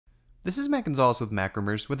This is Matt Gonzalez with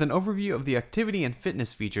MacRumors with an overview of the activity and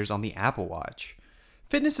fitness features on the Apple Watch.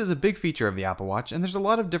 Fitness is a big feature of the Apple Watch, and there's a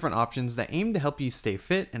lot of different options that aim to help you stay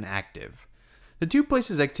fit and active. The two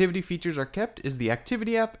places activity features are kept is the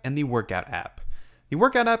Activity app and the Workout app. The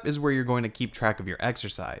Workout app is where you're going to keep track of your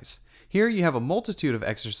exercise. Here you have a multitude of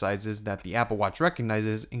exercises that the Apple Watch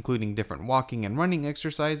recognizes, including different walking and running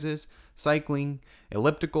exercises, cycling,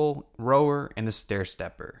 elliptical, rower, and a stair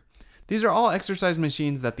stepper. These are all exercise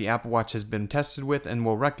machines that the Apple Watch has been tested with and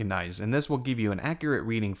will recognize, and this will give you an accurate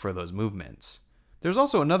reading for those movements. There's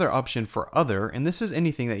also another option for Other, and this is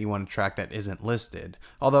anything that you want to track that isn't listed,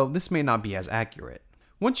 although this may not be as accurate.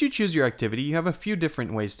 Once you choose your activity, you have a few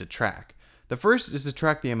different ways to track. The first is to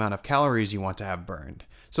track the amount of calories you want to have burned.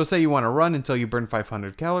 So say you want to run until you burn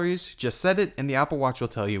 500 calories, just set it and the Apple Watch will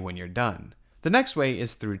tell you when you're done. The next way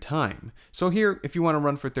is through time. So here, if you want to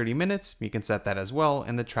run for 30 minutes, you can set that as well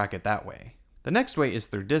and then track it that way. The next way is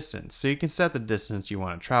through distance, so you can set the distance you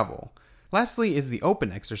want to travel. Lastly is the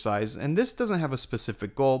open exercise, and this doesn't have a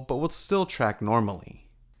specific goal, but will still track normally.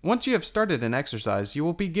 Once you have started an exercise, you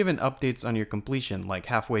will be given updates on your completion, like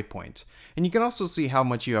halfway points, and you can also see how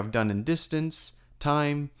much you have done in distance,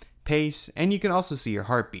 time, pace, and you can also see your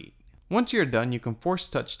heartbeat. Once you're done, you can force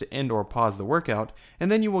touch to end or pause the workout,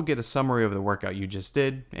 and then you will get a summary of the workout you just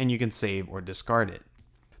did, and you can save or discard it.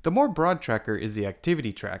 The more broad tracker is the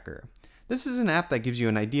Activity Tracker. This is an app that gives you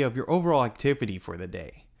an idea of your overall activity for the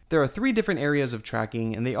day. There are 3 different areas of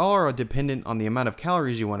tracking, and they all are dependent on the amount of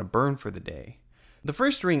calories you want to burn for the day. The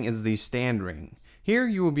first ring is the stand ring. Here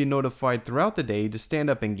you will be notified throughout the day to stand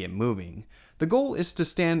up and get moving. The goal is to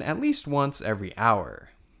stand at least once every hour.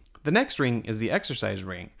 The next ring is the exercise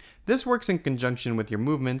ring. This works in conjunction with your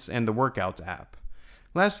movements and the workouts app.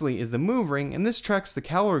 Lastly is the move ring, and this tracks the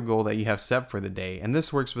calorie goal that you have set for the day, and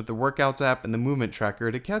this works with the workouts app and the movement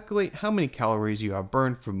tracker to calculate how many calories you have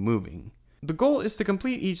burned from moving. The goal is to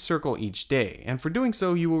complete each circle each day, and for doing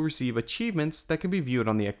so you will receive achievements that can be viewed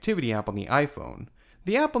on the Activity app on the iPhone.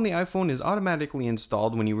 The app on the iPhone is automatically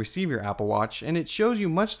installed when you receive your Apple Watch, and it shows you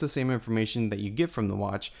much the same information that you get from the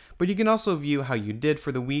watch, but you can also view how you did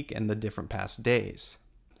for the week and the different past days.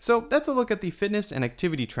 So that's a look at the fitness and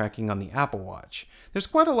activity tracking on the Apple Watch. There's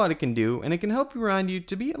quite a lot it can do, and it can help remind you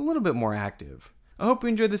to be a little bit more active. I hope you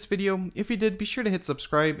enjoyed this video. If you did, be sure to hit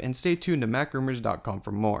subscribe and stay tuned to MacRumors.com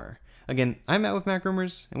for more. Again, I'm Matt with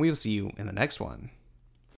MacRumors, and we will see you in the next one.